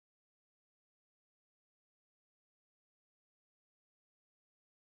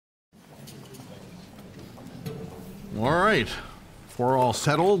All right. If we're all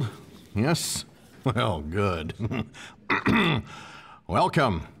settled, yes? Well, good.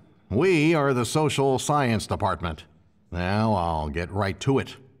 Welcome. We are the Social Science Department. Now I'll get right to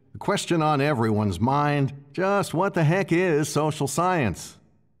it. The question on everyone's mind, just what the heck is social science?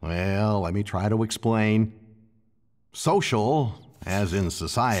 Well, let me try to explain. Social, as in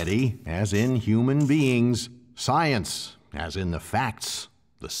society, as in human beings. Science, as in the facts,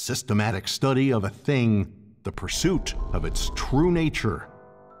 the systematic study of a thing, the pursuit of its true nature.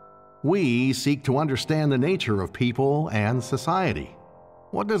 We seek to understand the nature of people and society.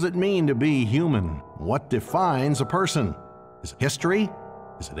 What does it mean to be human? What defines a person? Is it history?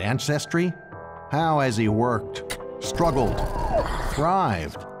 Is it ancestry? How has he worked, struggled,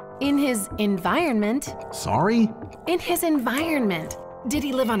 thrived? In his environment. Sorry? In his environment. Did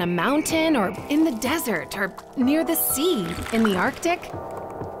he live on a mountain or in the desert or near the sea, in the Arctic?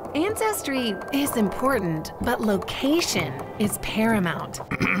 Ancestry is important, but location is paramount.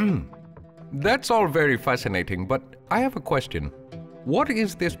 That's all very fascinating, but I have a question. What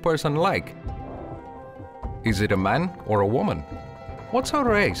is this person like? Is it a man or a woman? What's her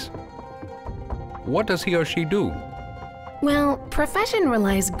race? What does he or she do? Well, profession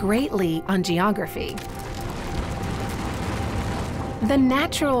relies greatly on geography. The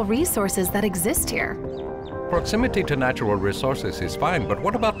natural resources that exist here. Proximity to natural resources is fine, but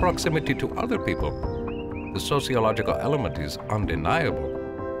what about proximity to other people? The sociological element is undeniable.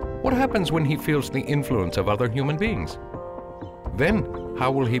 What happens when he feels the influence of other human beings? Then,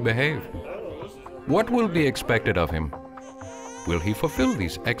 how will he behave? What will be expected of him? Will he fulfill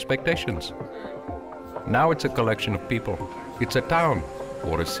these expectations? Now it's a collection of people. It's a town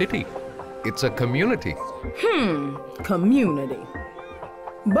or a city. It's a community. Community.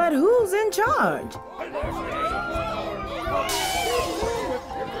 But who's in charge?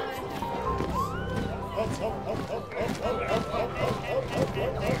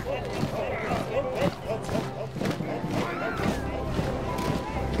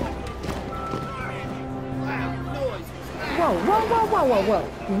 Whoa.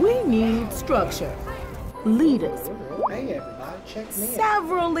 We need structure. Leaders. Hey, everybody, check me out.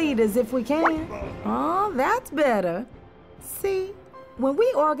 Several leaders if we can. Oh, that's better. See, when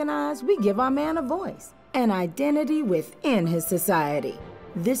we organize, we give our man a voice, an identity within his society.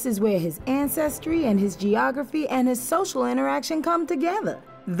 This is where his ancestry and his geography and his social interaction come together.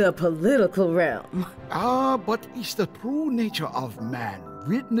 The political realm. But is the true nature of man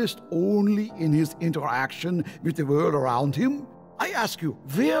witnessed only in his interaction with the world around him? I ask you,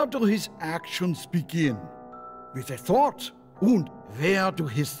 where do his actions begin? With a thought. And where do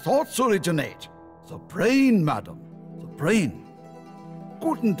his thoughts originate? The brain, madam, the brain.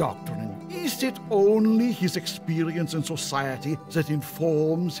 Guten Doctorin, is it only his experience in society that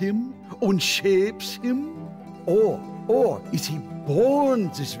informs him and shapes him? Or is he born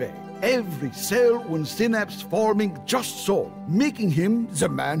this way? Every cell and synapse forming just so, making him the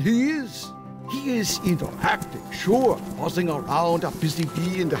man he is. He is interactive, sure, buzzing around a busy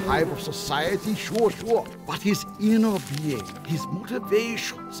bee in the hive of society, sure. But his inner being, his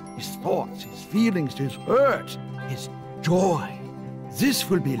motivations, his thoughts, his feelings, his hurt, his joy, this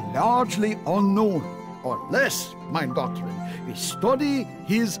will be largely unknown, unless, mein Doctorin, we study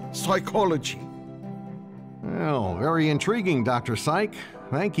his psychology. Well, very intriguing, Dr. Psych.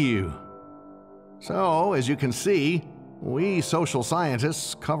 Thank you. So, as you can see, we social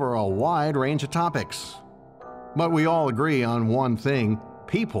scientists cover a wide range of topics. But we all agree on one thing: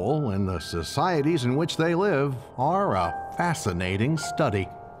 people and the societies in which they live are a fascinating study.